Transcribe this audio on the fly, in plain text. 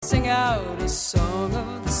sing out a song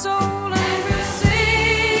of the soul. And we'll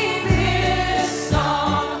sing this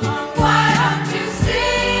song. Why don't you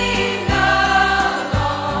sing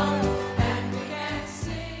along? And we can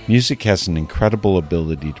sing. Music has an incredible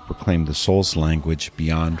ability to proclaim the soul's language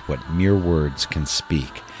beyond what mere words can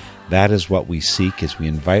speak. That is what we seek as we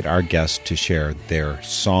invite our guests to share their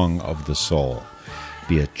song of the soul.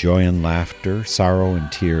 Be it joy and laughter, sorrow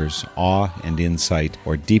and tears, awe and insight,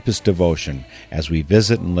 or deepest devotion, as we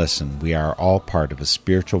visit and listen, we are all part of a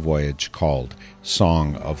spiritual voyage called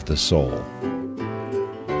Song of the Soul.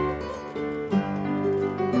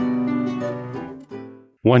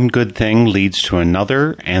 One good thing leads to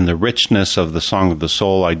another, and the richness of the Song of the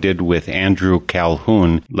Soul I did with Andrew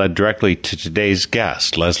Calhoun led directly to today's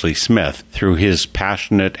guest, Leslie Smith, through his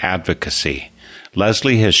passionate advocacy.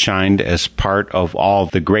 Leslie has shined as part of all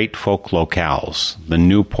the great folk locales, the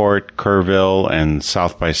Newport, Kerrville, and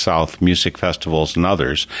South by South music festivals and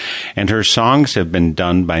others, and her songs have been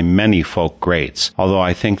done by many folk greats, although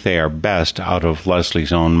I think they are best out of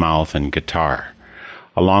Leslie's own mouth and guitar.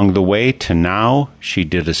 Along the way to now, she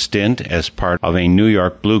did a stint as part of a New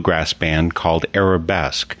York bluegrass band called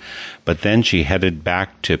Arabesque, but then she headed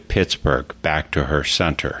back to Pittsburgh, back to her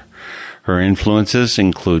center. Her influences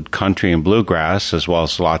include country and bluegrass, as well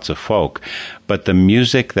as lots of folk, but the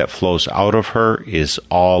music that flows out of her is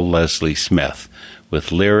all Leslie Smith,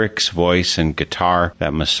 with lyrics, voice, and guitar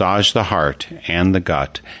that massage the heart and the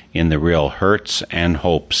gut in the real hurts and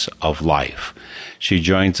hopes of life. She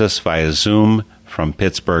joins us via Zoom from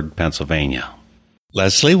Pittsburgh, Pennsylvania.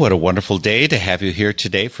 Leslie, what a wonderful day to have you here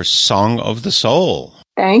today for Song of the Soul.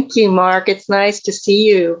 Thank you, Mark. It's nice to see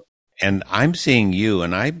you. And I'm seeing you,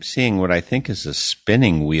 and I'm seeing what I think is a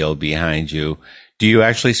spinning wheel behind you. Do you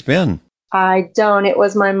actually spin? I don't. It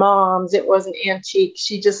was my mom's. It was an antique.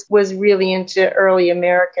 She just was really into early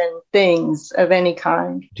American things of any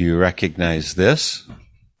kind. Do you recognize this?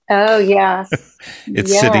 Oh, yes.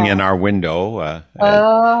 It's sitting in our window.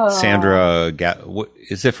 Sandra,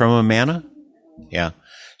 is it from Amana? Yeah.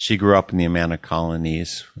 She grew up in the Amana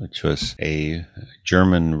colonies, which was a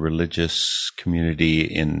German religious community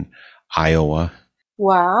in Iowa.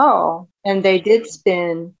 Wow. And they did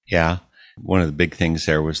spin. Yeah. One of the big things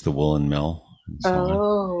there was the woolen mill.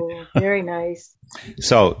 Very nice.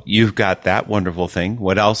 So you've got that wonderful thing.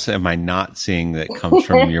 What else am I not seeing that comes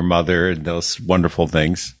from your mother and those wonderful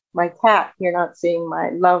things? My cat. You're not seeing my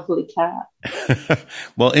lovely cat.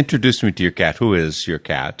 Well, introduce me to your cat. Who is your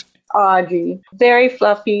cat? Audrey. Very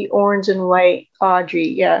fluffy, orange and white Audrey,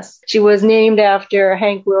 yes. She was named after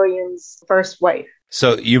Hank Williams' first wife.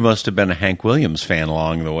 So you must have been a Hank Williams fan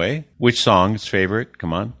along the way. Which song is favorite?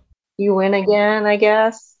 Come on. You Win Again, I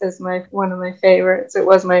guess, is one of my favorites. It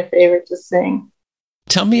was my favorite to sing.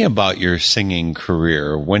 Tell me about your singing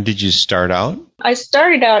career. When did you start out? I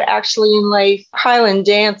started out actually in like Highland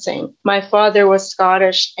dancing. My father was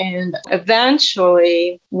Scottish, and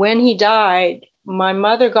eventually, when he died, my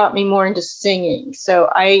mother got me more into singing. So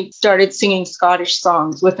I started singing Scottish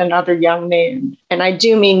songs with another young man. And I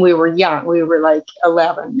do mean we were young. We were like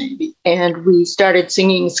 11 maybe. And we started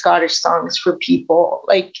singing Scottish songs for people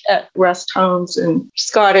like at rest homes and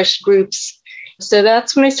Scottish groups. So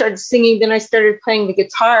that's when I started singing. Then I started playing the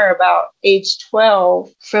guitar about age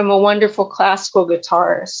 12 from a wonderful classical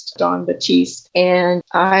guitarist, Don Batiste. And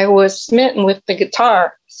I was smitten with the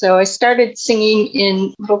guitar. So I started singing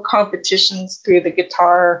in little competitions through the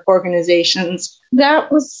guitar organizations.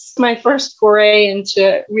 That was my first foray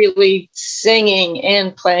into really singing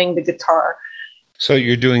and playing the guitar. So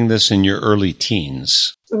you're doing this in your early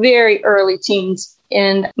teens? Very early teens.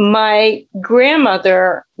 And my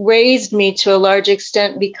grandmother raised me to a large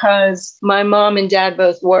extent because my mom and dad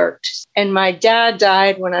both worked. And my dad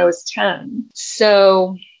died when I was 10.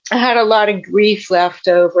 So I had a lot of grief left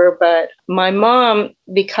over, but my mom,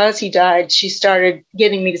 because he died, she started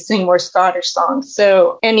getting me to sing more Scottish songs.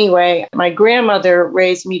 So anyway, my grandmother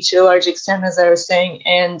raised me to a large extent, as I was saying,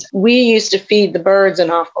 and we used to feed the birds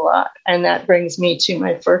an awful lot. And that brings me to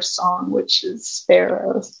my first song, which is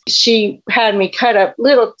Sparrows. She had me cut up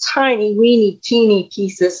little tiny, weeny, teeny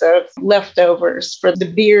pieces of leftovers for the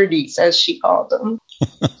beardies, as she called them.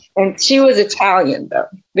 And she was Italian, though.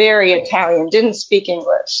 Very Italian. Didn't speak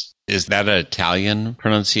English. Is that an Italian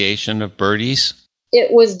pronunciation of birdies?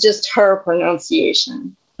 It was just her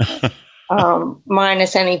pronunciation,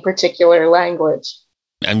 minus any particular language.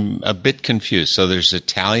 I'm a bit confused. So there's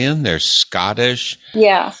Italian, there's Scottish.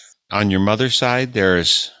 Yes. On your mother's side,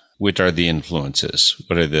 which are the influences?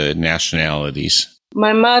 What are the nationalities?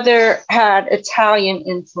 My mother had Italian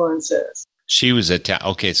influences. She was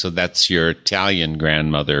okay, so that's your Italian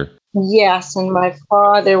grandmother. Yes, and my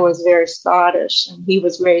father was very Scottish, and he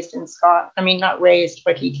was raised in Scotland. I mean, not raised,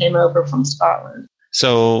 but he came over from Scotland.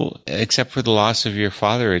 So, except for the loss of your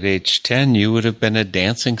father at age 10, you would have been a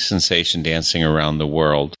dancing sensation dancing around the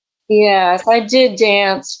world. Yes, I did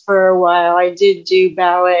dance for a while. I did do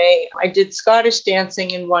ballet. I did Scottish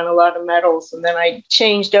dancing and won a lot of medals. And then I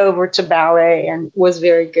changed over to ballet and was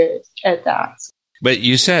very good at that. But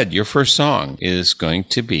you said your first song is going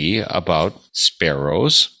to be about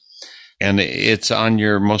sparrows. And it's on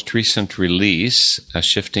your most recent release, A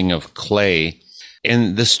Shifting of Clay.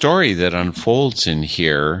 And the story that unfolds in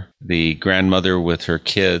here, the grandmother with her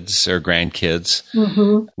kids or grandkids,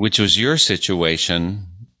 which was your situation,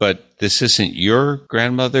 but this isn't your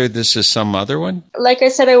grandmother, this is some other one? Like I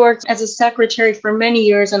said, I worked as a secretary for many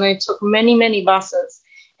years, and I took many, many buses.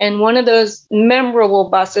 And one of those memorable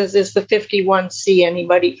buses is the 51C.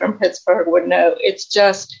 Anybody from Pittsburgh would know. It's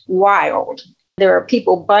just wild. There are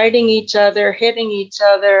people biting each other, hitting each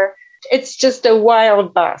other. It's just a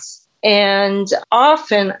wild bus. And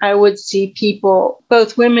often I would see people,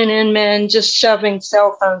 both women and men, just shoving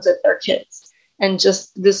cell phones at their kids. And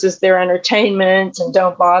just, this is their entertainment, and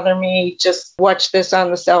don't bother me, just watch this on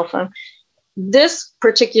the cell phone. This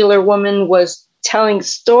particular woman was telling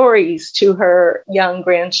stories to her young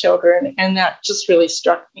grandchildren, and that just really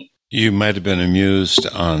struck me. You might have been amused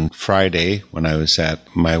on Friday when I was at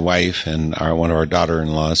my wife and one of our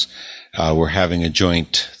daughter-in-laws were having a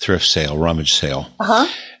joint thrift sale, rummage sale.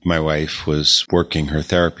 My wife was working her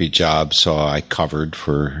therapy job, so I covered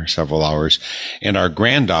for several hours. And our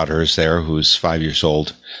granddaughter is there, who's 5 years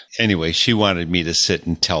old. Anyway, she wanted me to sit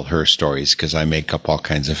and tell her stories because I make up all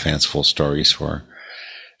kinds of fanciful stories for her.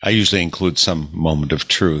 I usually include some moment of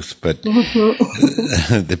truth, but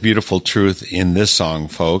the beautiful truth in this song,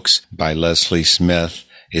 folks, by Leslie Smith,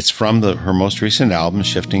 it's from her most recent album,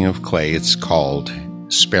 Shifting of Clay. It's called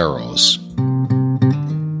Sparrows.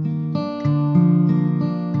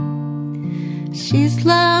 She's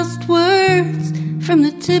lost words from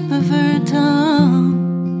the tip of her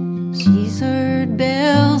tongue. She's heard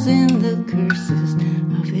bells in the curses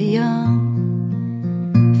of the young.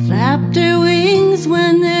 Flapped her wings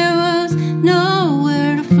when there was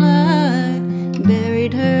nowhere to fly.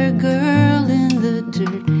 Buried her girl in the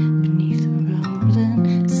dirt beneath the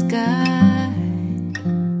rumbling sky.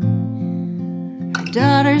 Her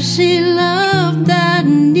daughter she loved that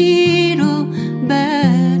needle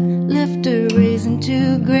bad. Left her raising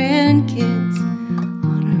two grandkids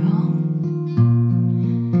on her own.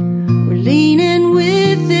 We're leaning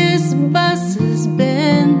with this bus's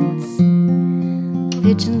bends.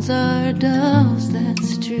 Pigeons are doves,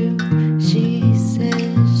 that's true. She says,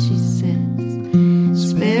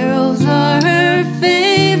 sparrows are her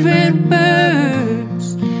favorite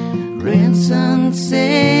birds. Grandsons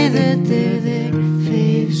say that they're their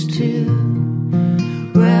faves too.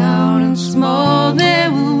 Round and small they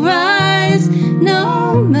will rise,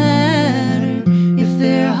 no matter if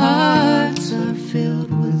their hearts are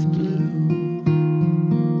filled with blue.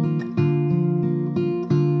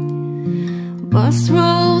 Bus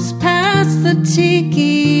rolls past the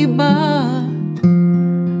tiki bar.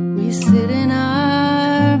 We sit in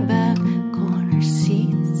our back corner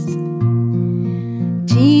seats.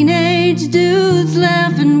 Teenage dudes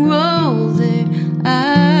laugh and roll their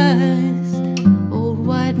eyes. Old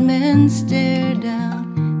white men stare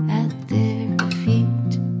down at their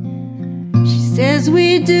feet. She says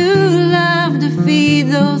we do love to feed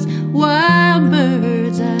those wild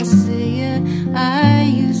birds. I say, yeah, I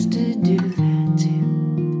used to do that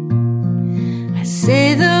too. I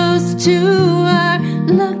say those two are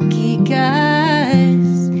lucky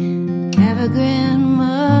guys. Have a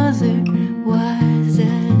grandmother wise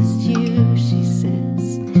as you, she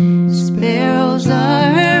says. Sparrows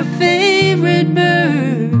are her favorite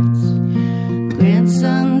birds.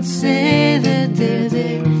 Grandsons say that they're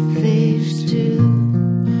their faves too.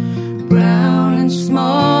 Brown and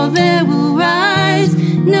small they will rise,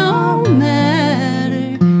 no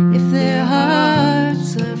matter if their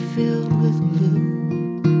hearts are filled with blue.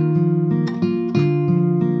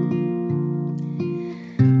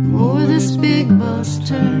 More this big bus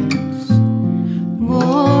turns,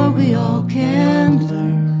 more we all can learn.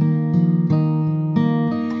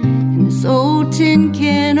 In this old tin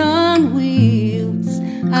can on wheels,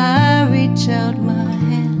 I reach out my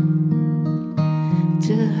hand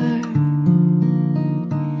to her.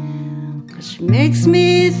 'Cause she makes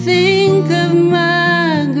me think of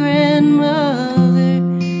my grandmother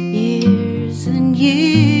years and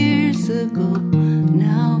years ago,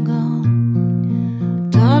 now gone.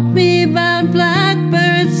 Taught me about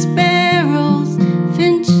blackbirds, sparrows,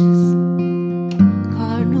 finches,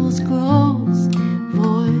 cardinals, crows,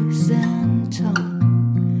 voices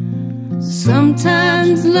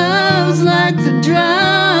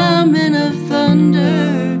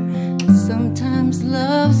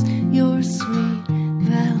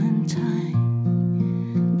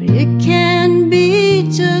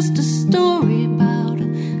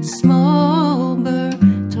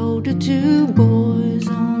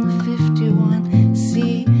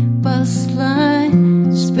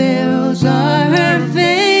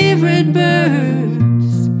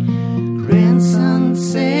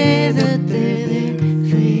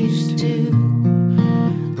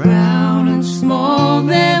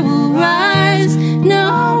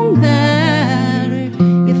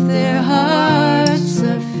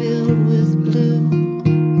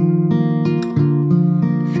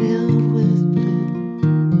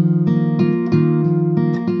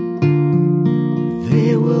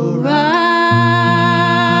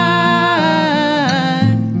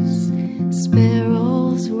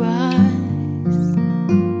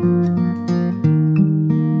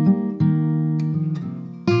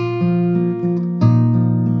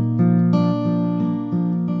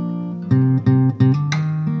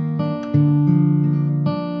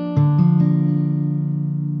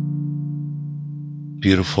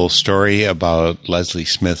beautiful story about Leslie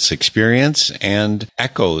Smith's experience and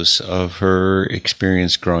echoes of her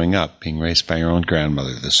experience growing up, being raised by her own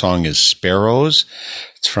grandmother. The song is Sparrows.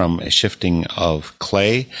 It's from A Shifting of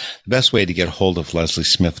Clay. The best way to get hold of Leslie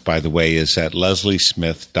Smith, by the way, is at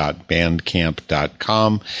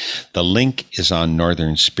lesliesmith.bandcamp.com. The link is on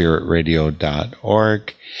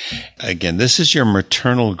northernspiritradio.org. Again, this is your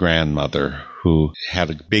maternal grandmother who had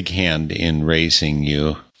a big hand in raising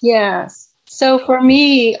you. Yes. So for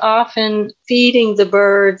me, often feeding the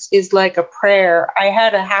birds is like a prayer. I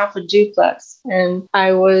had a half a duplex, and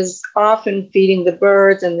I was often feeding the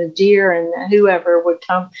birds and the deer and whoever would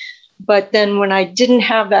come. But then when I didn't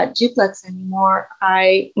have that duplex anymore,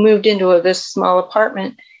 I moved into this small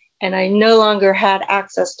apartment, and I no longer had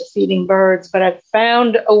access to feeding birds. But I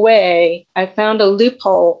found a way. I found a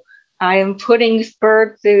loophole. I am putting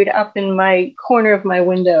bird food up in my corner of my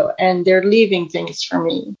window, and they're leaving things for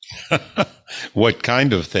me. What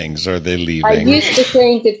kind of things are they leaving? I used to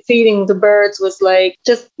think that feeding the birds was like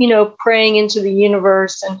just, praying into the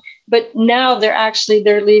universe. But now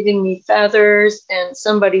they're leaving me feathers and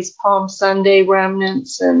somebody's Palm Sunday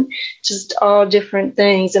remnants and just all different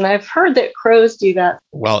things. And I've heard that crows do that.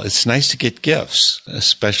 Well, it's nice to get gifts,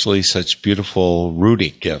 especially such beautiful rooty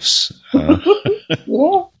gifts. Yeah.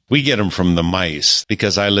 We get them from the mice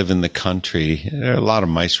because I live in the country. There are a lot of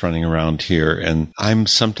mice running around here, and I'm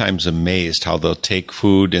sometimes amazed how they'll take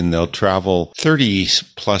food and they'll travel 30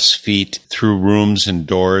 plus feet through rooms and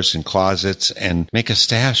doors and closets and make a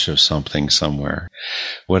stash of something somewhere.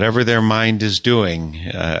 Whatever their mind is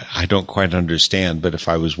doing, I don't quite understand, but if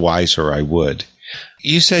I was wiser, I would.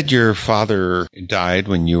 You said your father died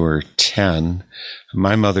when you were 10.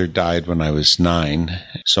 My mother died when I was 9,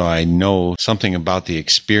 so I know something about the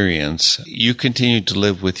experience. You continued to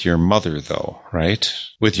live with your mother, though, right?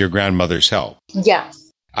 With your grandmother's help.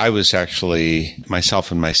 Yes. I was actually,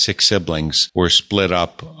 myself and my 6 siblings were split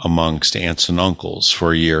up amongst aunts and uncles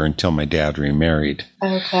for a year until my dad remarried.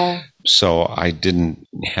 Okay. So I didn't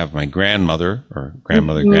have my grandmother or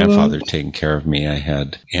grandfather taking care of me. I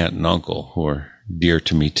had aunt and uncle who are dear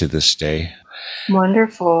to me to this day.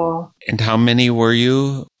 Wonderful. And how many were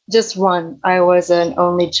you? Just one. I was an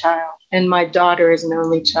only child, and my daughter is an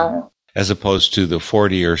only child. As opposed to the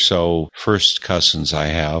 40 or so first cousins I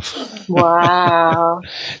have. Wow.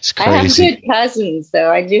 It's I have crazy. good cousins,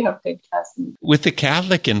 though. I do have good cousins. With the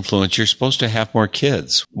Catholic influence, you're supposed to have more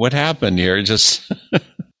kids. What happened here? Just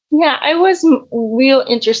Yeah, I was real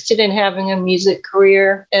interested in having a music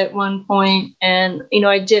career at one point. And,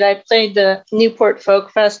 I did. I played the Newport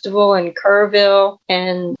Folk Festival in Kerrville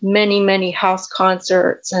and many, many house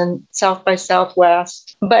concerts and South by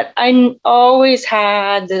Southwest. But I always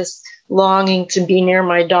had this longing to be near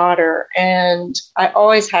my daughter. And I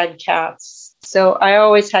always had cats. So I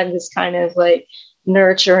always had this kind of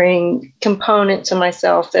nurturing component to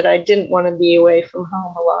myself that I didn't want to be away from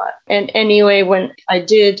home a lot. And anyway, when I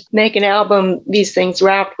did make an album, These Things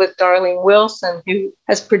Wrapped, with Darlene Wilson, who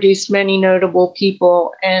has produced many notable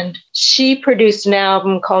people, and she produced an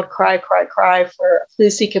album called Cry, Cry, Cry for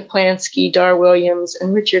Lucy Kaplansky, Dar Williams,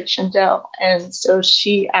 and Richard Chandel. And so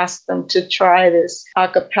she asked them to try this a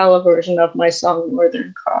cappella version of my song,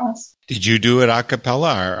 Northern Cross. did you do it a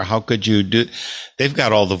cappella, or how could you do? They've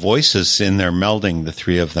got all the voices in there melding, the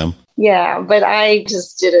 3 of them. Yeah, but I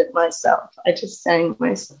just did it myself. I just sang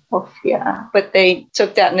myself, yeah. But they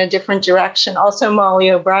took that in a different direction. Also,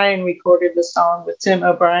 Molly O'Brien recorded the song with Tim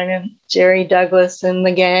O'Brien and Jerry Douglas and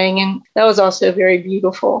the gang, and that was also very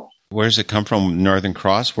beautiful. Where does it come from, Northern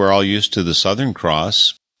Cross? We're all used to the Southern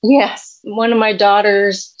Cross. Yes, one of my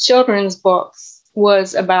daughter's children's books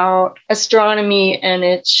was about astronomy, and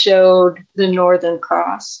it showed the Northern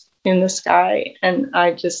Cross in the sky, and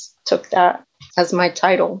I just took that as my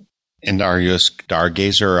title. And are you a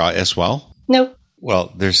stargazer as well? Nope.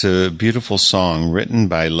 Well, there's a beautiful song written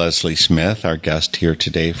by Leslie Smith, our guest here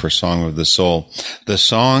today for Song of the Soul. The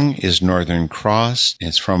song is Northern Cross.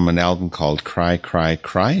 It's from an album called Cry, Cry,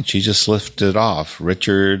 Cry. And she just lifted it off.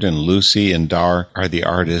 Richard and Lucy and Dar are the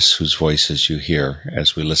artists whose voices you hear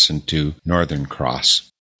as we listen to Northern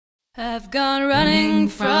Cross. I've gone running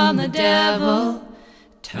from the devil,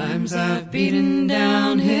 times I've beaten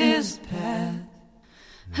down his path.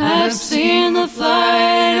 I've seen the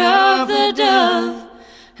flight of the dove,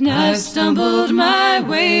 and I've stumbled my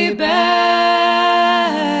way back.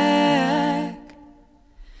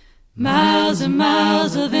 Miles and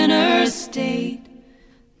miles of interstate,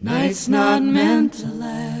 nights not meant to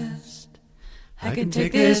last. I can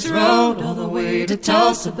take this road all the way to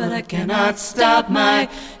Tulsa, but I cannot stop my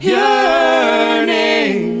yearning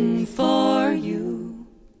for you.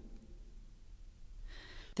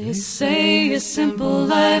 They say a simple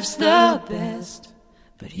life's the best,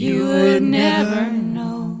 but you would never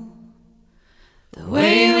know the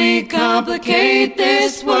way we complicate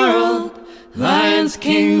this world. Lion's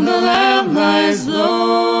king, the lamb lies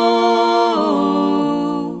low.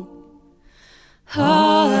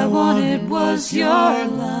 All I wanted was your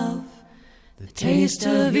love, the taste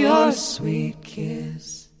of your sweet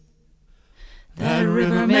kiss. That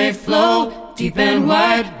river may flow deep and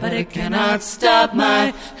wide, but it cannot stop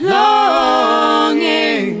my longing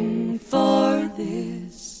for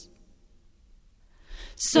this.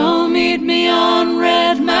 So meet me on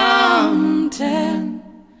Red Mountain,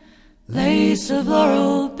 lace of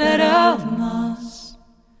laurel, bed of moss,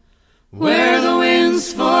 where the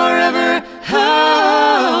wind's forever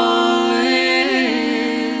howling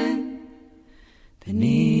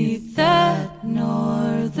beneath that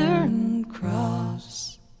northern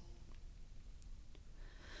cross.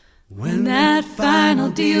 When that final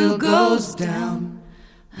deal goes down,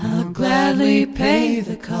 I'll gladly pay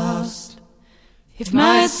the cost. If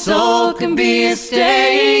my soul can be a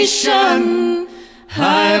station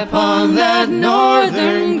high upon that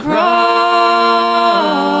northern cross,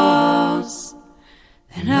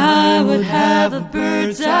 then I would have a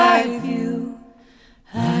bird's eye view.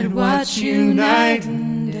 I'd watch you night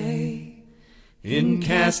and day. In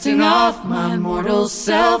casting off my mortal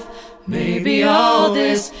self, maybe all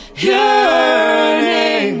this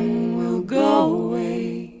yearning will go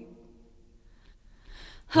away.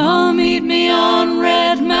 Oh, meet me on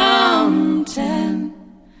Red Mountain,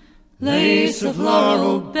 lace of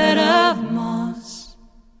laurel, bed of moss,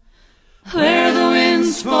 where the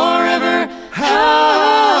wind's forever howling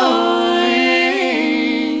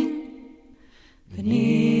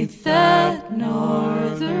beneath that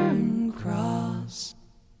northern cross.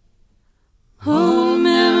 Oh,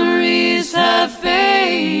 memories have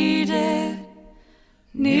faded,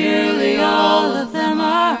 nearly all of them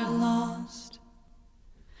are lost,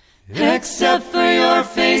 except for your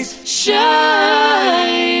face shining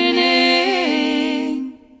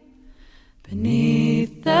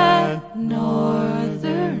beneath that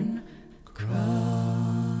northern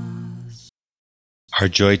cross. Our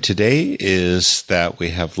joy today is that we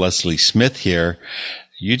have Leslie Smith here.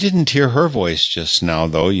 You didn't hear her voice just now,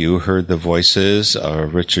 though. You heard the voices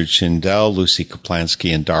of Richard Shindell, Lucy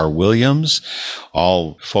Kaplansky, and Dar Williams,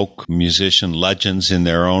 all folk musician legends in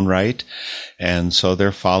their own right. And so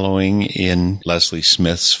they're following in Leslie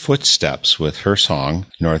Smith's footsteps with her song,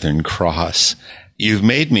 Northern Cross. You've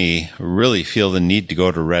made me really feel the need to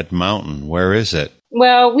go to Red Mountain. Where is it?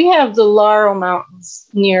 Well, we have the Laurel Mountains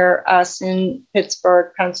near us in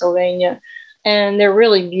Pittsburgh, Pennsylvania, and they're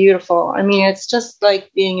really beautiful. I mean, it's just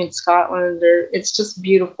like being in Scotland, or it's just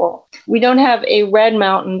beautiful. We don't have a Red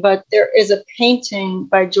Mountain, but there is a painting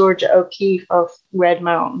by Georgia O'Keeffe of Red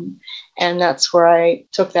Mountain, and that's where I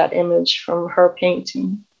took that image from her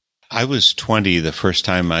painting. I was 20 the first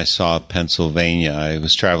time I saw Pennsylvania. I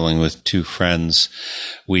was traveling with two friends.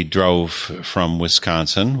 We drove from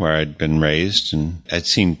Wisconsin, where I'd been raised, and I'd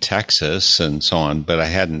seen Texas and so on, but I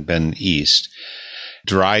hadn't been east.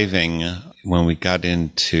 Driving, when we got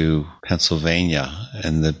into Pennsylvania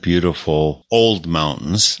and the beautiful old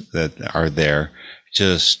mountains that are there,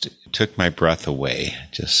 just took my breath away,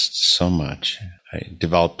 just so much. I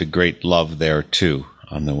developed a great love there, too,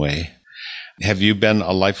 on the way. Have you been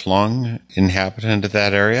a lifelong inhabitant of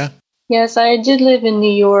that area? Yes, I did live in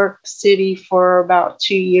New York City for about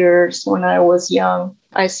 2 years when I was young.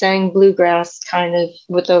 I sang bluegrass kind of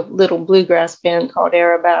with a little bluegrass band called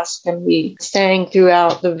Arabesque, and we sang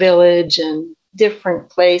throughout the village and different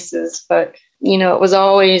places. But, you know, it was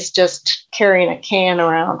always just carrying a can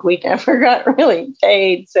around. We never got really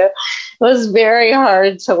paid. So it was very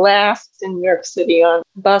hard to last in New York City on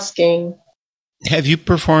busking. Have you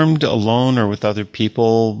performed alone or with other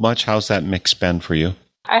people much? How's that mix been for you?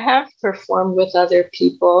 I have performed with other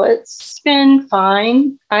people. It's been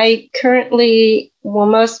fine. I currently,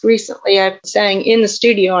 most recently, I sang in the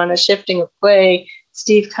studio on A Shifting of Clay.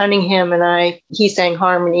 Steve Cunningham and he sang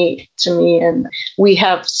harmony to me, and we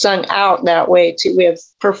have sung out that way too. We have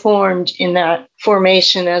performed in that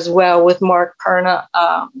formation as well with Mark Perna,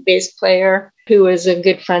 bass player, who is a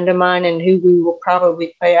good friend of mine and who we will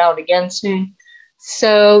probably play out again soon.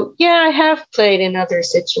 So, yeah, I have played in other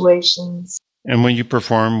situations. And when you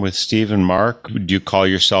perform with Steve and Mark, do you call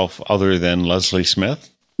yourself other than Leslie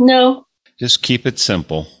Smith? No. Just keep it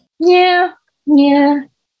simple. Yeah.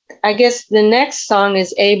 I guess the next song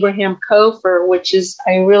is Abraham Kofer, which is,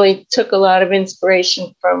 I really took a lot of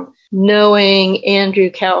inspiration from knowing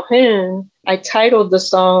Andrew Calhoun. I titled the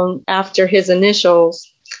song after his initials,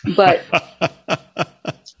 but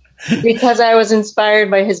because I was inspired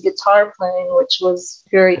by his guitar playing, which was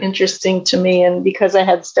very interesting to me. And because I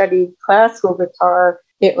had studied classical guitar,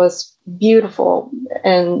 it was beautiful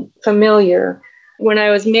and familiar. When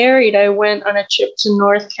I was married, I went on a trip to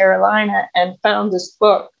North Carolina and found this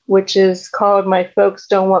book, which is called My Folks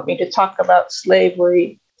Don't Want Me to Talk About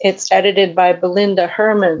Slavery. It's edited by Belinda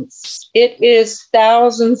Hermans. It is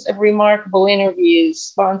thousands of remarkable interviews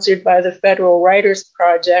sponsored by the Federal Writers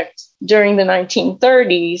Project during the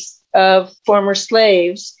 1930s of former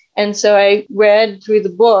slaves. And so I read through the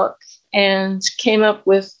book and came up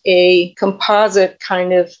with a composite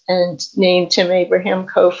kind of, and named Tim Abraham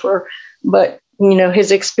Cofer. But, you know,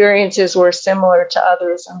 his experiences were similar to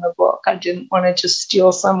others in the book. I didn't want to just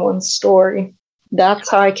steal someone's story. That's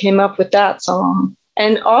how I came up with that song.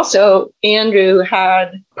 And also, Andrew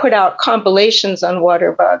had put out compilations on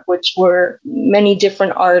Waterbug, which were many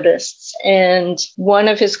different artists. And one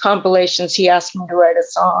of his compilations, he asked me to write a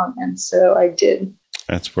song. And so I did.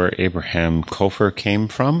 That's where Abraham Cofer came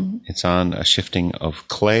from. It's on A Shifting of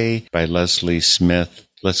Clay by Leslie Smith.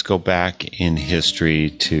 Let's go back in history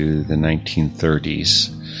to the 1930s.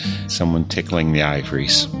 Someone tickling the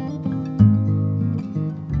ivories.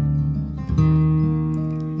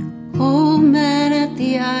 Old man at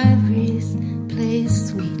the ivories plays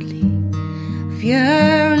sweetly.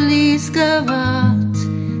 Furiously Scavat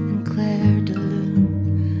and Claire de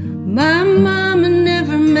Lune. My mama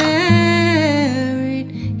never married,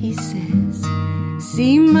 he says.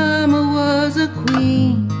 See, mama was a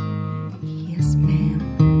queen. Yes, ma'am.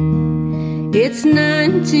 It's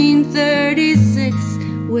 1936,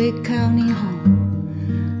 Wake County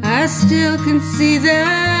home. I still can see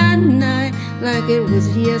that night like it was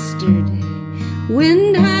yesterday.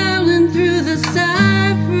 Wind howling through the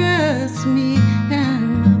cypress, me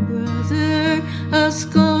and my brother are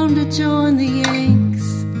going to join the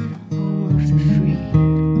Yanks, home of the free.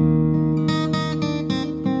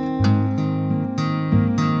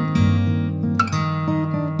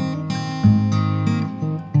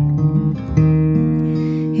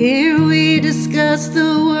 Here we discuss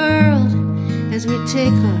the world as we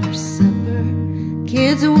take our supper.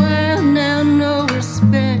 Kids are wild now, no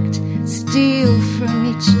respect, steal from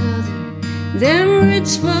each other. Them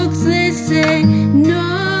rich folks, they say,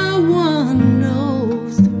 no one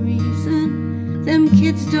knows the reason. Them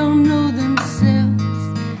kids don't know themselves,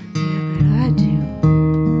 yeah, but I do.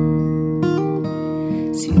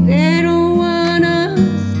 See, they don't want us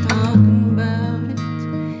talking about it.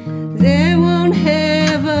 They won't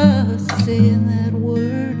have us saying that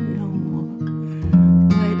word no more.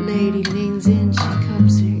 White lady leans in, she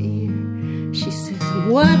cups her ear. She says,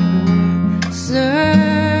 what word,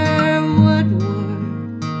 sir, what word?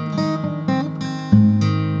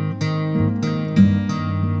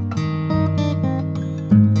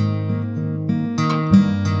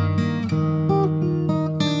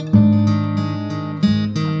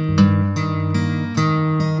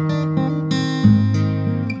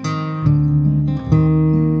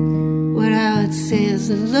 What I would say is,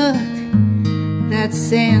 look, that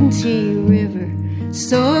Santee River,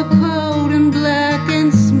 so cold and black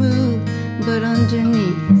and smooth, but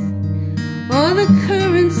underneath, all the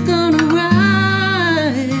current's gonna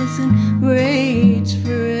rise and rage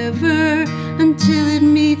forever until it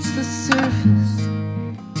meets the surface,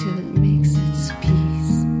 till it makes its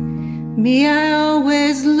peace. Me, I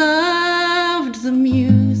always loved the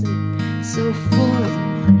music, so for the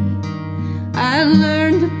money, I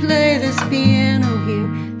learned to play this piano here,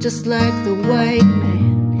 just like the white man.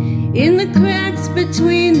 In the cracks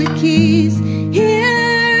between the keys,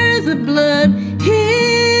 hear the blood,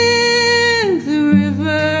 hear the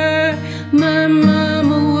river. My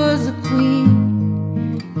mama was a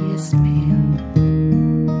queen, yes, ma'am.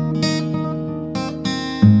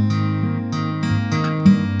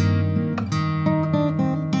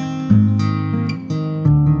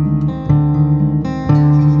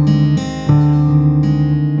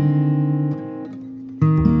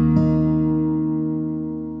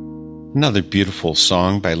 Another beautiful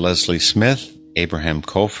song by Leslie Smith, Abraham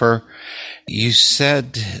Cofer. You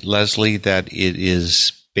said, Leslie, that it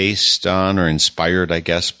is based on or inspired, I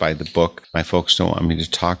guess, by the book My Folks Don't Want Me to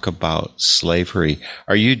Talk About Slavery.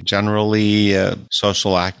 Are you generally a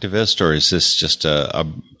social activist, or is this just a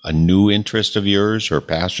new interest of yours or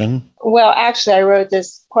passion? Well, actually, I wrote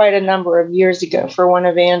this quite a number of years ago for one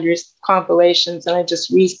of Andrew's compilations, and I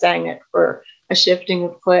just re-sang it for A Shifting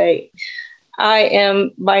of Clay. I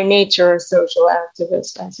am by nature a social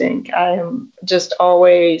activist, I think. I am just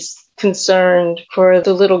always concerned for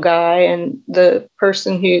the little guy and the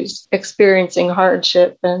person who's experiencing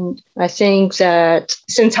hardship. And I think that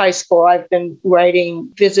since high school, I've been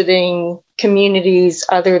writing visiting communities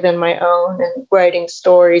other than my own and writing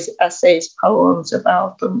stories, essays, poems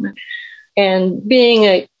about them. And being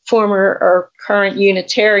a former or current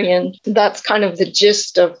Unitarian, that's kind of the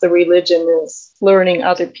gist of the religion, is learning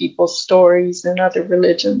other people's stories and other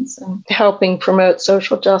religions and helping promote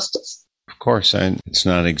social justice. Of course, and it's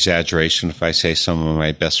not an exaggeration if I say some of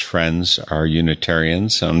my best friends are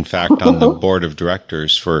Unitarians. In fact, on the board of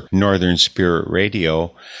directors for Northern Spirit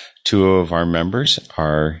Radio, 2 of our members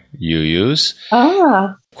are UUs.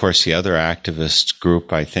 Ah. Of course, the other activist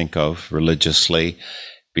group I think of religiously,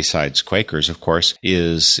 besides Quakers, of course,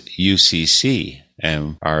 is UCC.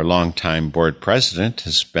 And our longtime board president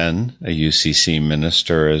has been a UCC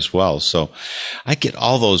minister as well. So I get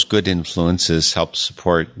all those good influences, help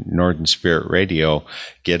support Northern Spirit Radio,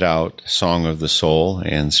 get out Song of the Soul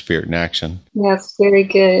and Spirit in Action. That's very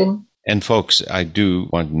good. And folks, I do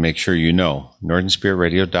want to make sure you know,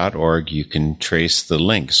 northernspiritradio.org, you can trace the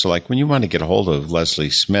link. So like when you want to get a hold of Leslie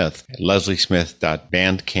Smith,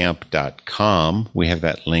 lesliesmith.bandcamp.com, we have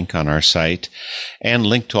that link on our site, and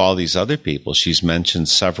link to all these other people. She's mentioned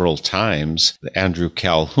several times Andrew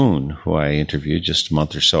Calhoun, who I interviewed just a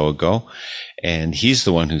month or so ago. And he's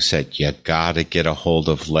the one who said, you gotta get a hold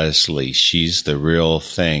of Leslie. She's the real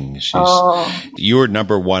thing. You were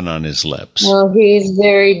number 1 on his lips. Well, he's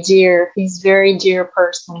very dear. He's a very dear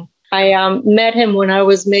person. I met him when I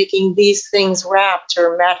was making These Things Wrapped,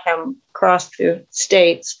 or met him across the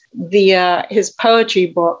states. His poetry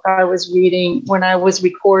book I was reading when I was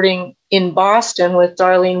recording in Boston with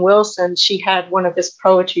Darlene Wilson. She had one of his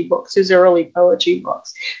poetry books, his early poetry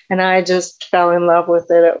books, and I just fell in love with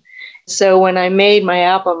it. So when I made my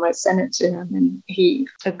album, I sent it to him, and he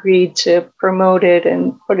agreed to promote it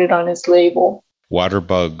and put it on his label.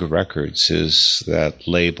 Waterbug Records is that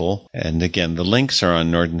label. And again, the links are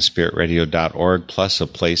on northernspiritradio.org, plus a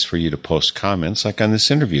place for you to post comments, like on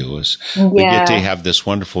this interview. We get to have this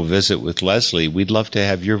wonderful visit with Leslie. We'd love to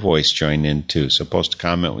have your voice join in too. So post a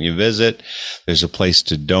comment when you visit. There's a place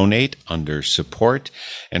to donate under support.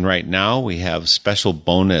 And right now we have special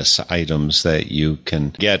bonus items that you can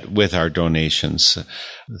get with our donations.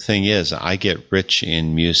 The thing is, I get rich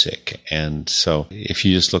in music. And so if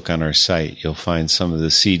you just look on our site, you'll find some of the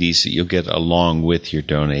CDs that you'll get along with your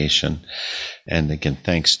donation. And again,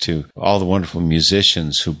 thanks to all the wonderful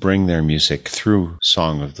musicians who bring their music through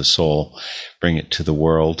Song of the Soul, bring it to the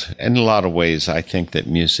world. In a lot of ways, I think that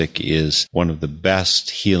music is one of the best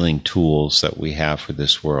healing tools that we have for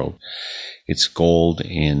this world. It's gold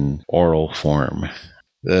in oral form.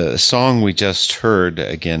 The song we just heard,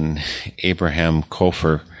 again, Abraham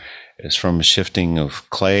Kofer, is from A Shifting of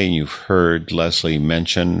Clay. And you've heard Leslie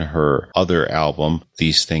mention her other album,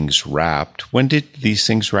 These Things Wrapped. When did These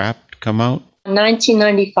Things Wrapped come out?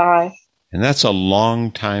 1995. And that's a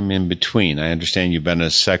long time in between. I understand you've been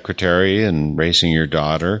a secretary and raising your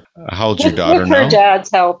daughter. How old's your daughter now? With her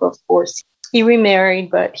dad's help, of course. He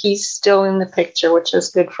remarried, but he's still in the picture, which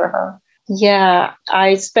is good for her. Yeah,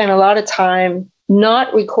 I spent a lot of time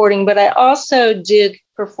not recording, but I also did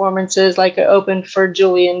performances, like I opened for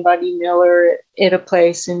Julian Buddy Miller at a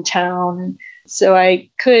place in town. And so I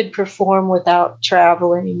could perform without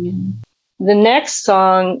traveling. And the next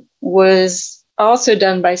song was also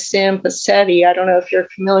done by Sam Passetti. I don't know if you're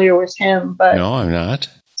familiar with him, but no, I'm not.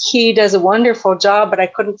 He does a wonderful job, but I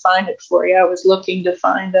couldn't find it for you. I was looking to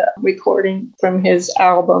find a recording from his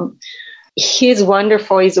album. He's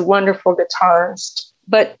wonderful. He's a wonderful guitarist.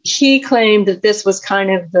 But he claimed that this was kind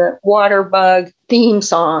of the Waterbug theme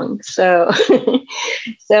song.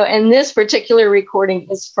 And this particular recording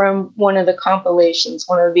is from one of the compilations,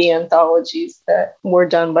 one of the anthologies that were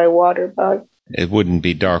done by Waterbug. It wouldn't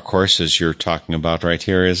be Dark Horses you're talking about right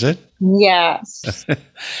here, is it? Yes.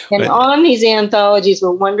 And on these anthologies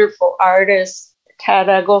were wonderful artists: Kat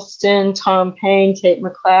Eggleston, Tom Payne, Kate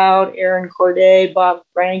McLeod, Aaron Corday, Bob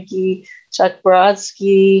Franke, Chuck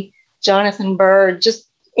Brodsky, Jonathan Bird. Just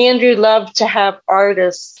Andrew loved to have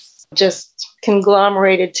artists just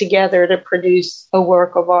conglomerated together to produce a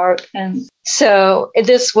work of art. And so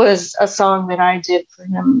this was a song that I did for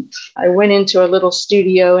him. I went into a little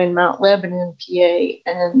studio in Mount Lebanon, PA,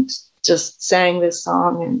 and just sang this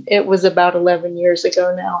song. And it was about 11 years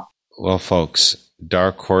ago now. Well, folks,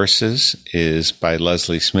 Dark Horses is by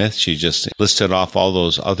Leslie Smith. She just listed off all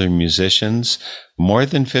those other musicians, more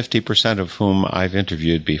than 50% of whom I've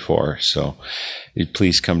interviewed before. So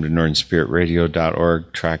please come to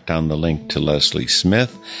northernspiritradio.org, track down the link to Leslie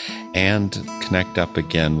Smith, and connect up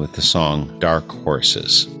again with the song Dark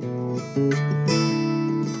Horses.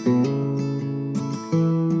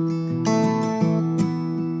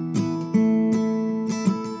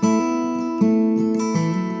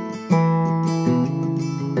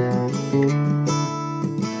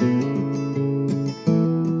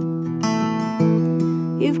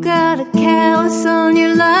 got a callus on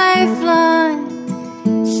your lifeline,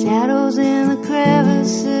 shadows in the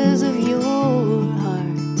crevices of your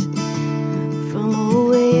heart from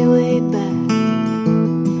way, way back.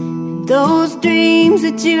 And those dreams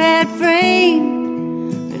that you had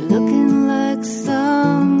framed are looking like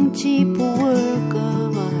some cheap work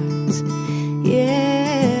of art.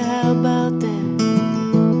 Yeah, how about that?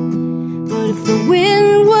 But if the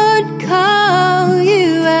wind would call you,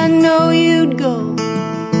 I know you'd go.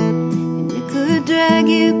 And it could drag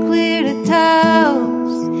you clear to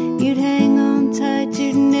Taos. You'd hang on tight,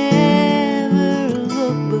 you'd never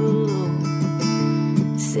look below.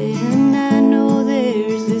 Saying, I know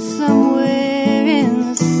there's this somewhere in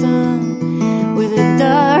the sun where the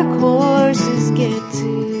dark horses get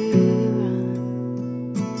to run.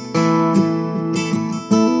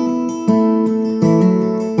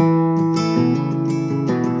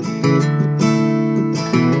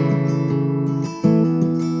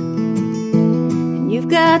 And you've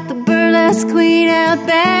got the burlesque queen out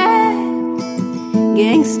back,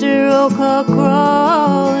 gangster roll call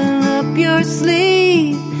crawling up your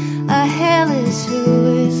sleeve, a hellish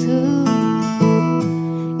who is who.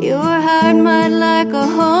 Your heart might like a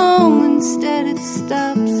home, instead it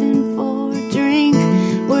stops in for a drink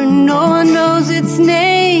where no one knows its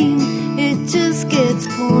name, it just gets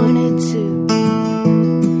pointed to.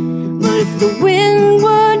 But if the wind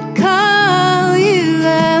would call you,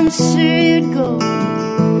 I'm sure you'd go.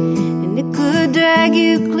 And it could drag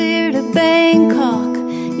you clear to Bangkok.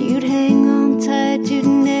 You'd hang on tight, you'd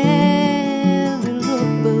never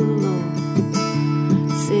look below.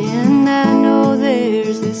 Saying, I know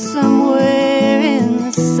there's this somewhere in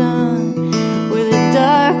the sun where the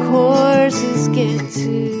dark horses get to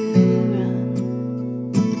run.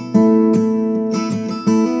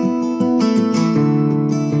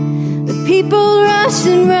 The people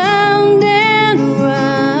rushing round and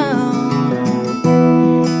round,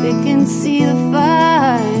 they can see the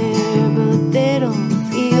fire, but they don't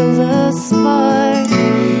feel the spark.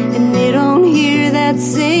 And they don't hear that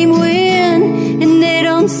same wind, and they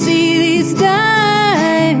don't see these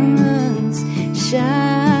diamonds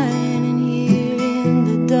shining here in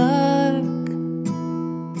the dark.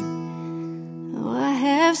 Oh, I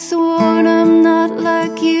have sworn I'm not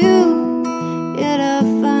like you, yet I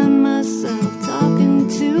find myself talking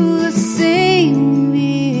to the same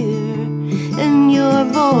ear. And your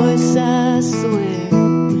voice, I swear,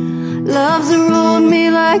 love's rolled me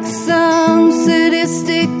like some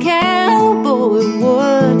sadistic cowboy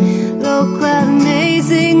would. Though quite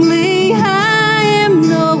amazingly, I am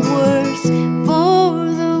no worse for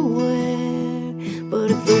the wear.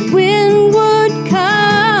 But if the wind would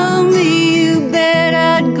call me, you bet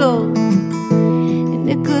I'd go. And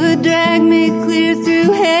it could drag me clear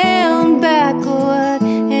through hell and back. Oh, I'd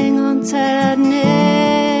hang on tight, I'd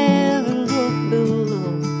never look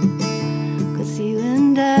below. 'Cause you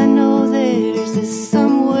and I know there's this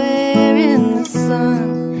somewhere in the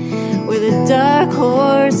sun where the dark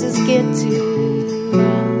horses get to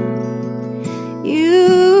run.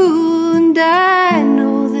 You and I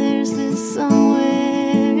know there's this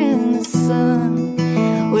somewhere in the sun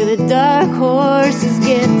where the dark horses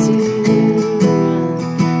get to run.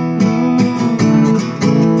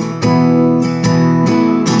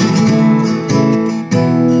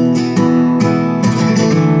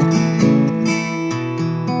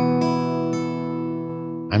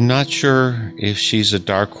 I'm not sure if she's a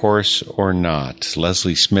dark horse or not.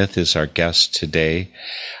 Leslie Smith is our guest today.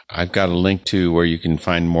 I've got a link to where you can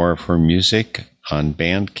find more of her music on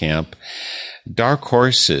Bandcamp. Dark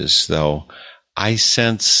horses, though, I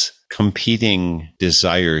sense competing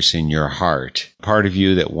desires in your heart. Part of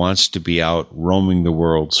you that wants to be out roaming the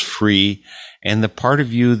world's free, and the part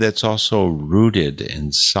of you that's also rooted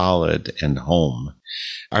and solid and home.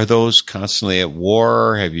 Are those constantly at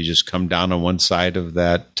war, or have you just come down on one side of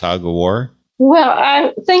that tug of war? Well,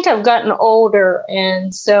 I think I've gotten older,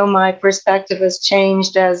 and so my perspective has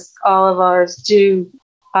changed, as all of ours do.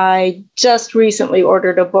 I just recently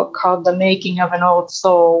ordered a book called The Making of an Old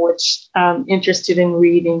Soul, which I'm interested in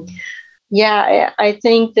reading. Yeah, I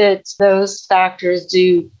think that those factors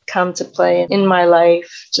do come to play in my life,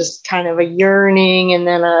 just kind of a yearning and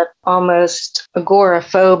then almost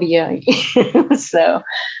agoraphobia. So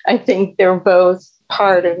I think they're both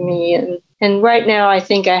part of me. And right now, I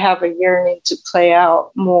think I have a yearning to play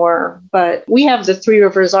out more. But we have the Three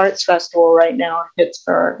Rivers Arts Festival right now in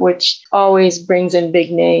Pittsburgh, which always brings in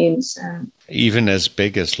big names. Even as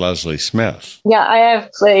big as Leslie Smith. Yeah, I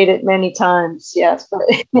have played it many times, yes. But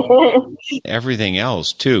everything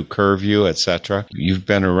else, too, Curview, etc. You've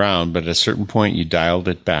been around around, but at a certain point you dialed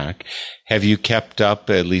it back. Have you kept up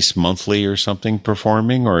at least monthly or something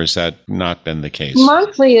performing, or has that not been the case?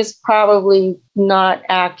 Monthly is probably not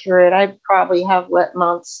accurate. I probably have let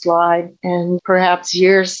months slide and perhaps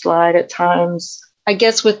years slide at times. I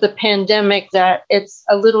guess with the pandemic that it's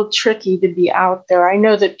a little tricky to be out there. I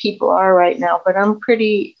know that people are right now, but I'm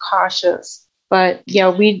pretty cautious. But yeah,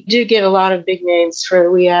 we do get a lot of big names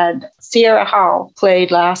we had Sierra Howe played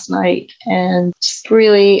last night, and just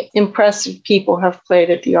really impressive people have played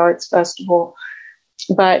at the Arts Festival.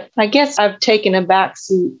 But I guess I've taken a back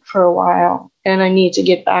seat for a while and I need to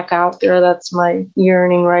get back out there. That's my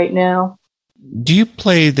yearning right now. Do you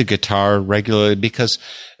play the guitar regularly? Because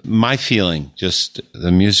my feeling, just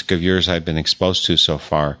the music of yours I've been exposed to so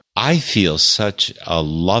far, I feel such a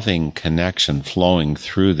loving connection flowing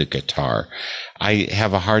through the guitar. I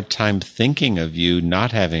have a hard time thinking of you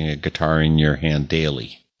not having a guitar in your hand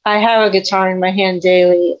daily. I have a guitar in my hand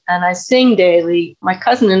daily and I sing daily. My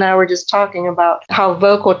cousin and I were just talking about how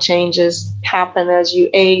vocal changes happen as you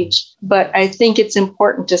age, but I think it's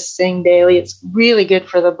important to sing daily. It's really good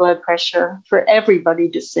for the blood pressure, for everybody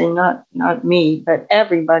to sing, not me, but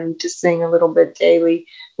everybody to sing a little bit daily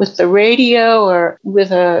with the radio or with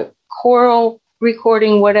a choral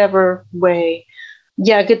recording, whatever way.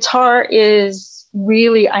 Yeah, guitar is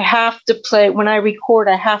really, I have to play, when I record,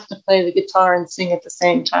 I have to play the guitar and sing at the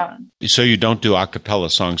same time. So you don't do a cappella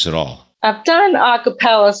songs at all? I've done a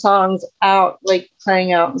cappella songs out, like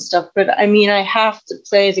playing out and stuff, but I mean, I have to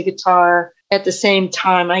play the guitar at the same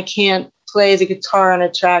time. I can't play the guitar on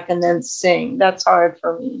a track and then sing. That's hard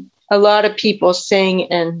for me. A lot of people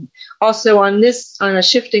sing, and also on a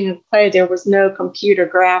Shifting of Clay, there was no computer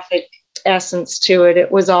graphic essence to it.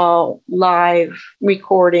 It was all live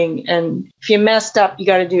recording, and if you messed up, you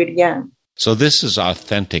got to do it again. So this is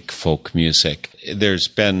authentic folk music. There's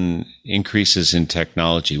been increases in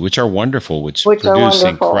technology, which are wonderful, which produce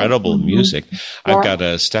incredible music. Yeah. I've got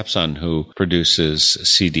a stepson who produces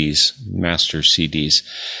CDs, master CDs,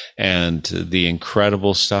 and the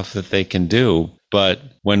incredible stuff that they can do. But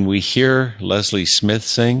when we hear Leslie Smith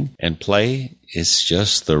sing and play, it's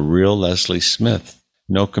just the real Leslie Smith.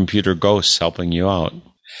 No computer ghosts helping you out.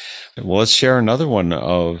 Well, let's share another one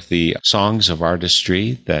of the songs of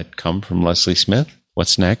artistry that come from Leslie Smith.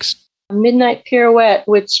 What's next? Midnight Pirouette,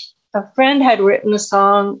 which a friend had written a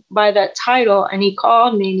song by that title, and he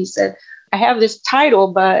called me and he said, I have this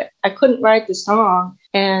title, but I couldn't write the song.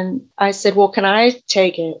 And I said, well, can I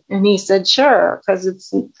take it? And he said, sure,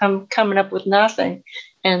 because I'm coming up with nothing.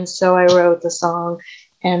 And so I wrote the song.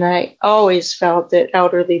 And I always felt that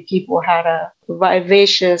elderly people had a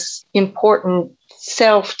vivacious, important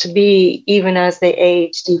self to be, even as they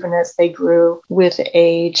aged, even as they grew with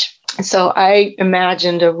age. So I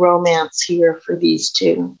imagined a romance here for these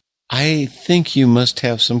two. I think you must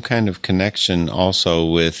have some kind of connection also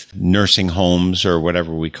with nursing homes or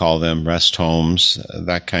whatever we call them, rest homes,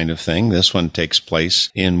 that kind of thing. This one takes place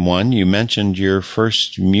in one. You mentioned your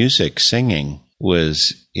first music singing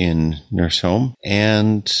was in nurse home.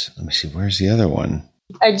 And let me see, where's the other one?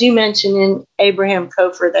 I do mention in Abraham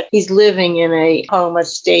Cofer that he's living in a home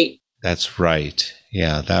estate. That's right.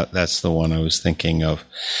 Yeah, that's the one I was thinking of.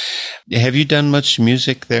 Have you done much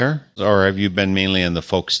music there, or have you been mainly on the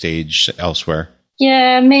folk stage elsewhere?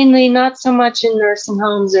 Yeah, mainly not so much in nursing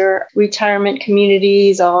homes or retirement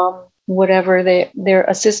communities, whatever, they're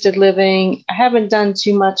assisted living. I haven't done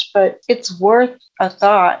too much, but it's worth a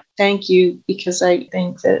thought. Thank you, because I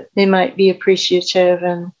think that they might be appreciative.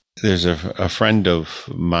 And there's a friend of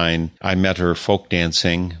mine, I met her folk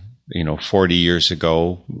dancing, 40 years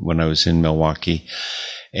ago when I was in Milwaukee,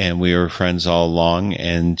 and we were friends all along,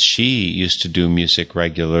 and she used to do music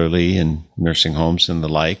regularly in nursing homes and the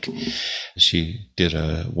like. She did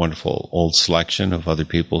a wonderful old selection of other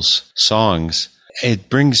people's songs. It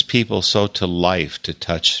brings people so to life to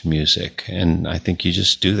touch music, and I think you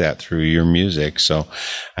just do that through your music, so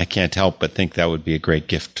I can't help but think that would be a great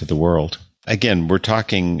gift to the world. Again, we're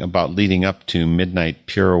talking about leading up to Midnight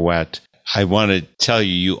Pirouette. I want to tell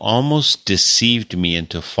you, you almost deceived me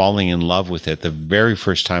into falling in love with it the very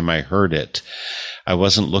first time I heard it. I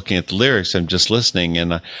wasn't looking at the lyrics, I'm just listening,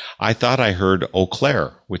 and I thought I heard Eau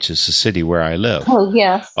Claire, which is the city where I live. Oh,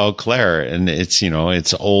 yes. Eau Claire, and it's,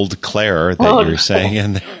 it's Old Claire that you're saying,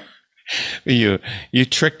 and you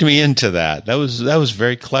tricked me into that. That was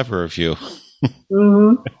very clever of you.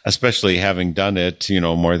 Mm-hmm. Especially having done it,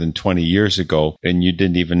 more than 20 years ago, and you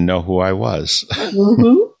didn't even know who I was.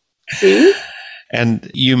 Mm-hmm. See?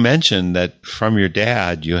 And you mentioned that from your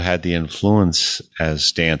dad, you had the influence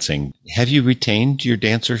as dancing. Have you retained your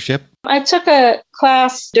dancership? I took a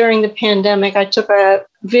class during the pandemic. I took a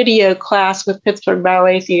video class with Pittsburgh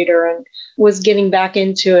Ballet Theater and was getting back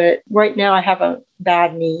into it. Right now, I have a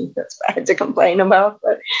bad knee that's bad to complain about,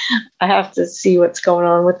 but I have to see what's going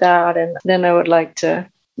on with that. And then I would like to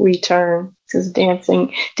return to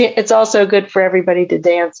dancing. It's also good for everybody to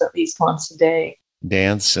dance at least once a day.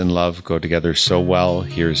 Dance and love go together so well.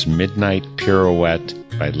 Here's Midnight Pirouette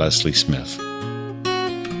by Leslie Smith.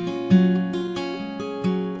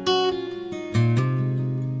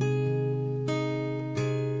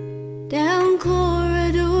 Down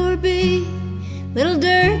corridor B, little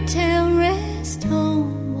dirt town rest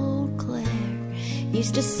home, old Claire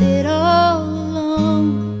used to sit all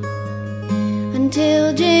alone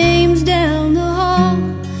until James down the hall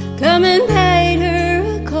come and paid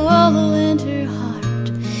her a call, and her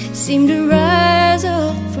heart seemed to rise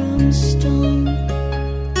up from stone.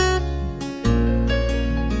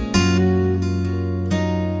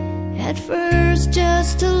 At first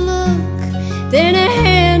just a look, then a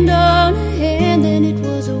hand on a hand, then it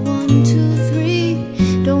was a 1, 2,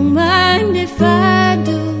 3. Don't mind if I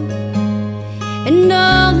do. And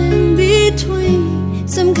all in between,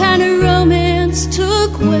 some kind of romance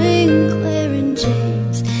took wing. Claire and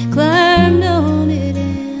James climbed on it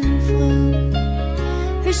and flew.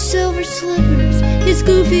 Her silver slippers, his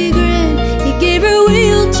goofy grin, he gave her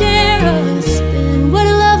wheelchair a spin. What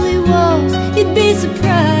a lovely waltz, you'd be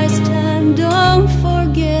surprised. Time, don't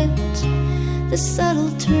forget the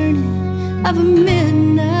subtle turning of a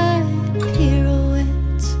midnight pirouette.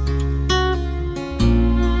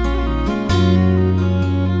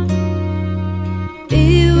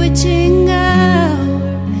 Bewitching hour,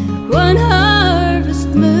 one harvest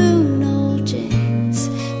moon, old James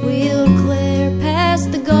wheeled Claire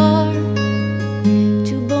past the guard.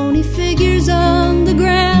 Two bony figures on the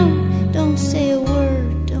ground, don't say a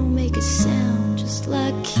word, don't make a sound, just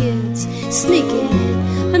like kids sneaking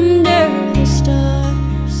in under the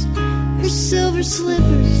stars. Her silver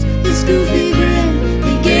slippers, his goofy grin,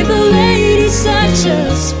 he gave the lady such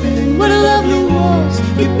a spin. What a lovely waltz,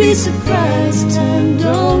 you'd be surprised. Time,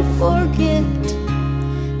 don't forget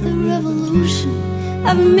the revolution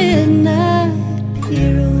of a midnight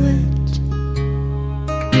pirouette.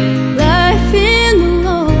 Life in the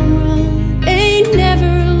long run ain't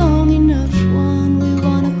never long enough. One, we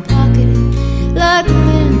wanna pocket it like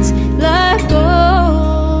winds, like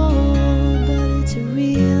gold. But it's a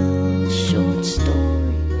real short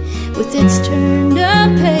story with its turned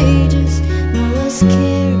up pages, no less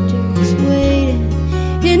characters waiting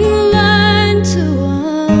in the line to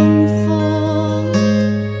unfold.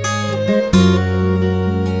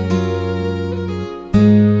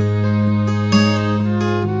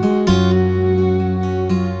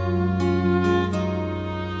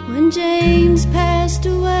 When James passed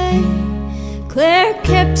away, Claire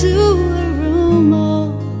kept to her room,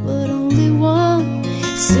 oh, but only one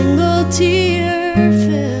single tear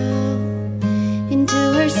fell into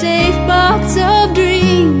her safe box of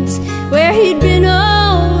dreams, where he'd been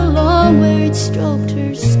all along, where he'd stroked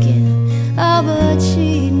her skin, oh, but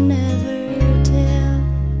she'd never tell.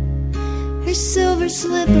 Her silver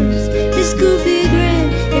slippers, his goofy grin,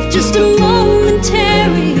 if just a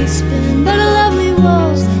momentary spin, but a lovely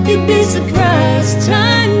waltz, you'd be surprised.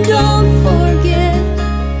 Time, don't forget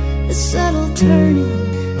the subtle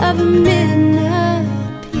turning of a midnight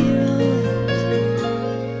pirouette.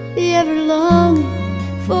 The ever longing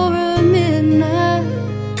for a midnight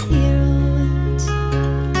pirouette.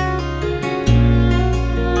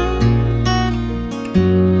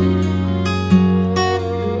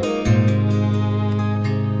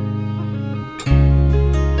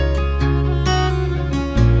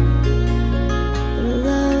 What a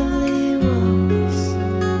lovely waltz.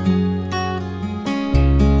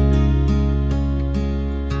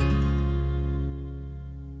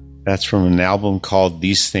 That's from an album called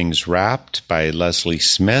These Things Wrapped by Leslie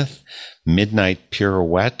Smith. Midnight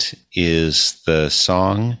Pirouette is the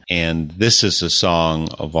song, and this is a song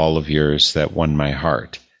of all of yours that won my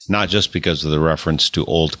heart. Not just because of the reference to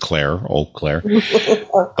old Claire,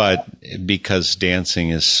 but because dancing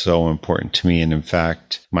is so important to me. And in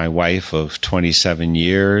fact, my wife of 27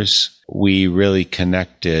 years, we really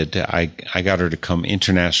connected. I got her to come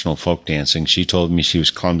international folk dancing. She told me she was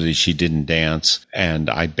clumsy, she didn't dance, and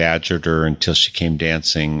I badgered her until she came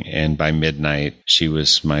dancing, and by midnight, she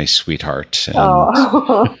was my sweetheart. And,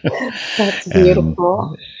 Oh, that's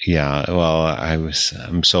beautiful. yeah, well,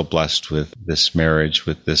 I'm so blessed with this marriage,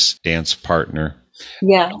 with this dance partner.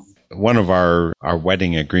 Yeah. one of our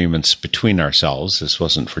wedding agreements between ourselves, this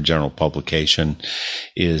wasn't for general publication,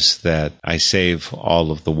 is that I save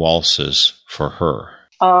all of the waltzes for her.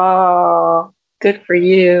 Oh, good for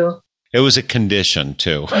you. It was a condition,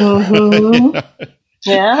 too. Mm-hmm.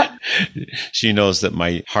 Yeah. She knows that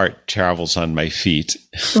my heart travels on my feet.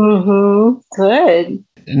 Mm-hmm. Good.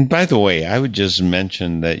 And by the way, I would just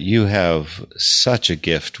mention that you have such a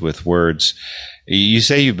gift with words. You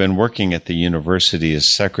say you've been working at the university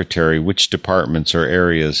as secretary. Which departments or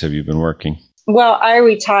areas have you been working? Well, I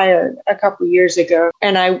retired a couple years ago,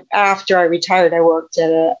 and after I retired, I worked at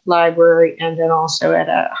a library and then also at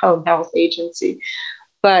a home health agency.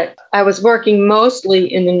 But I was working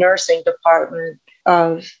mostly in the nursing department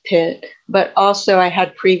of Pitt, but also I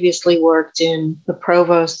had previously worked in the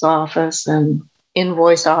provost's office and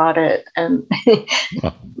invoice audit and,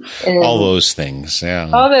 and all those things.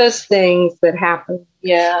 Yeah. all those things that happen.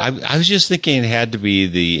 Yeah. I was just thinking it had to be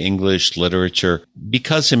the English literature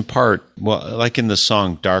because in part, well, like in the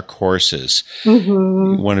song Dark Horses,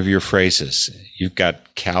 one of your phrases, you've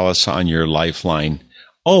got callus on your lifeline.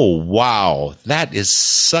 Oh, wow. That is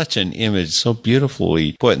such an image, so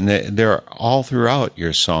beautifully put. And they're all throughout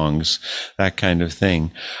your songs, that kind of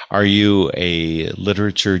thing. Are you a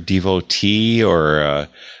literature devotee or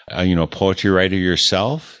a poetry writer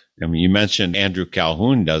yourself? I mean, you mentioned Andrew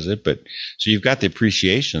Calhoun does it, but so you've got the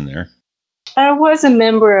appreciation there. I was a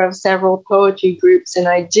member of several poetry groups, and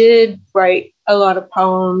I did write a lot of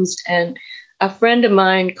poems. And a friend of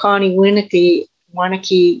mine, Connie Winnicky,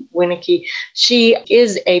 she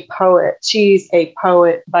is a poet. She's a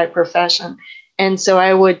poet by profession. And so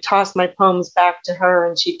I would toss my poems back to her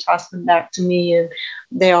and she'd toss them back to me, and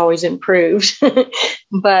they always improved.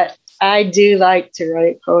 But I do like to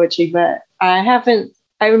write poetry, but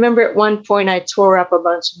I remember at one point I tore up a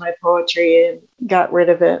bunch of my poetry and got rid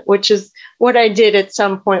of it, which is what I did at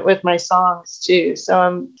some point with my songs too. So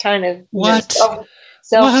I'm kind of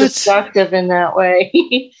self-destructive in that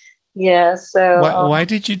way. Yeah. So why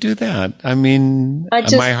did you do that? I mean,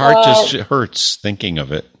 my heart just hurts thinking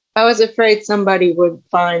of it. I was afraid somebody would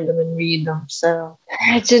find them and read them. So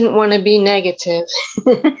I didn't want to be negative.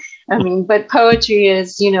 I mean, but poetry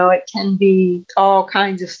is, it can be all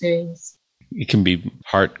kinds of things. It can be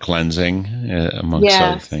heart cleansing, amongst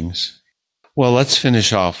other things. Well, let's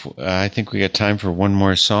finish off. I think we got time for one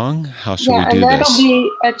more song. How should we do this? That'll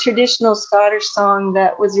be a traditional Scottish song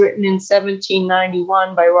that was written in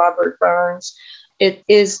 1791 by Robert Burns. It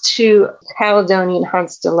is to Caledonian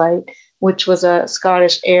Hunt's Delight, which was a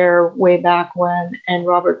Scottish air way back when, and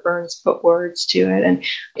Robert Burns put words to it. And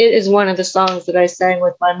it is one of the songs that I sang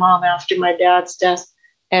with my mom after my dad's death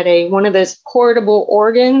at one of those portable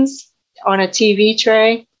organs on a TV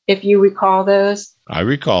tray, if you recall those. I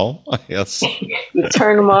recall, yes. You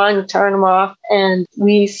turn them on, you turn them off, and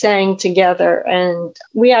we sang together. And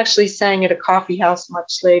we actually sang at a coffee house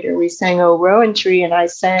much later. We sang "O Rowan Tree," and I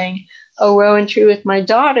sang "O Rowan Tree" with my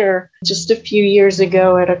daughter just a few years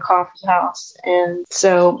ago at a coffee house. And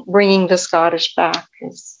so bringing the Scottish back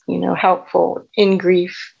is, helpful in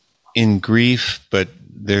grief. In grief, but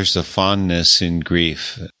there's a fondness in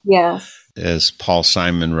grief. Yes. As Paul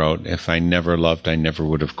Simon wrote, if I never loved, I never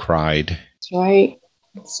would have cried. That's right.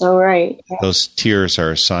 That's so right. Yeah. Those tears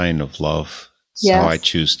are a sign of love. That's how I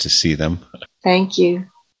choose to see them. Thank you.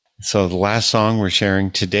 So the last song we're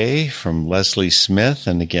sharing today from Leslie Smith.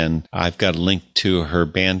 And again, I've got a link to her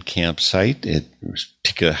Bandcamp site. It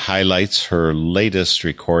highlights her latest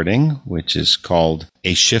recording, which is called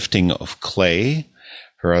A Shifting of Clay.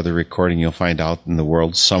 Her other recording you'll find out in the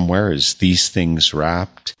world somewhere is These Things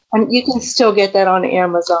Wrapped. And you can still get that on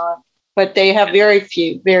Amazon, but they have very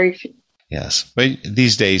few. Yes, but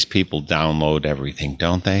these days people download everything,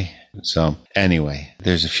 don't they? So anyway,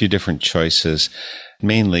 there's a few different choices.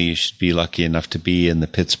 Mainly, you should be lucky enough to be in the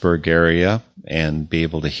Pittsburgh area and be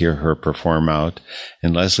able to hear her perform out.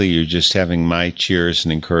 And Leslie, you're just having my cheers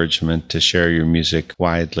and encouragement to share your music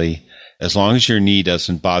widely. As long as your knee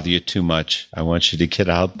doesn't bother you too much, I want you to get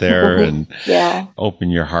out there and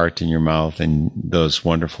open your heart and your mouth and those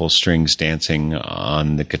wonderful strings dancing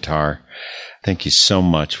on the guitar. Thank you so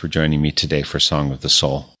much for joining me today for Song of the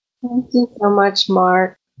Soul. Thank you so much,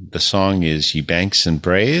 Mark. The song is Ye Banks and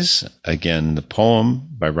Braes. Again, the poem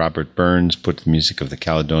by Robert Burns put to the music of the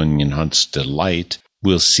Caledonian Hunt's Delight.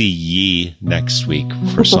 We'll see ye next week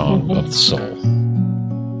for Song of the Soul.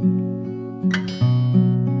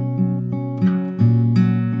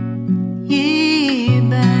 Ye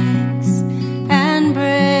banks and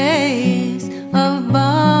braes of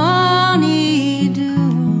bonny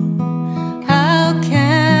dew, how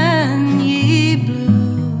can ye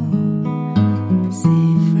bloom,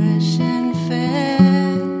 sae fresh and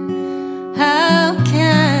fair,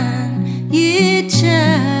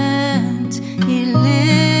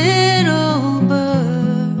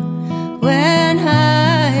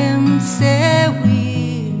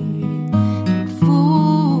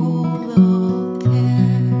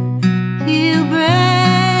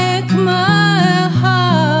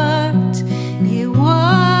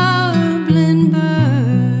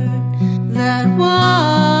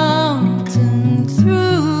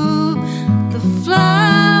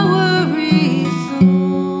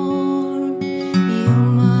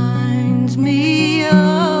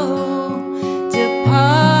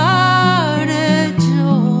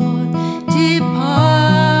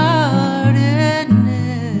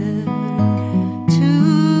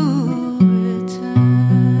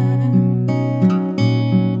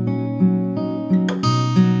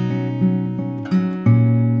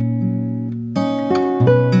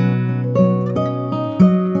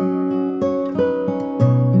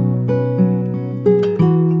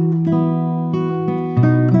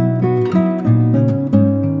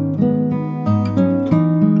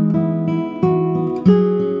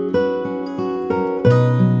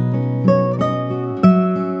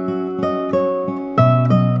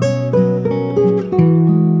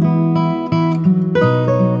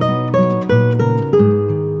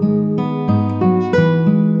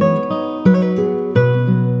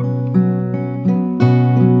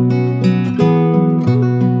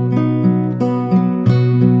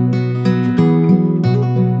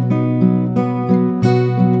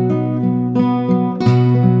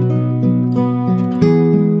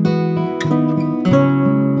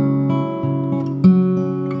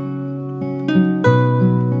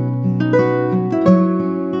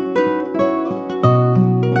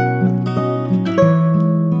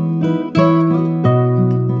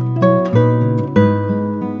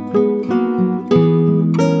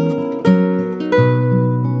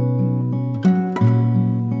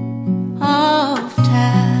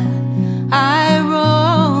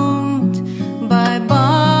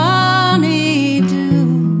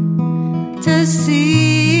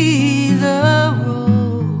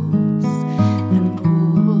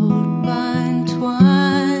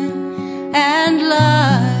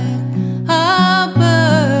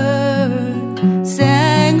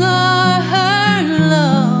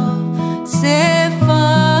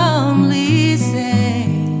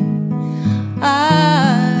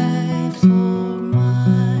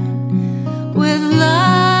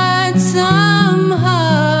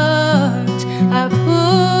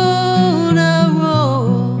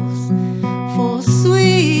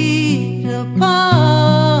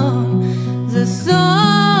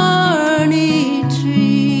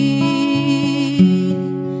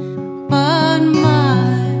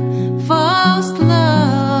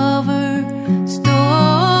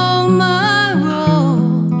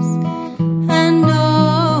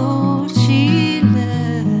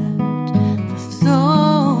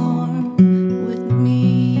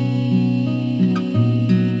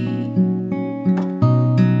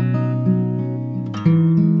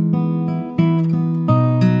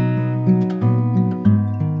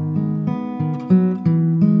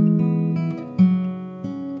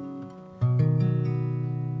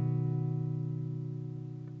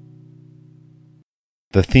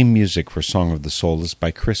 The theme music for Song of the Soul is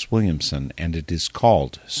by Chris Williamson, and it is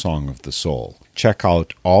called Song of the Soul. Check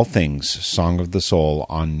out all things Song of the Soul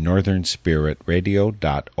on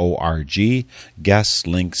northernspiritradio.org, guests,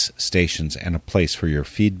 links, stations, and a place for your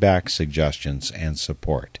feedback, suggestions, and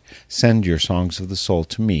support. Send your Songs of the Soul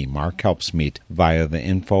to me, Mark Helpsmeet, via the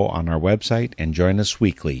info on our website, and join us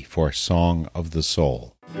weekly for Song of the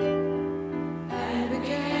Soul.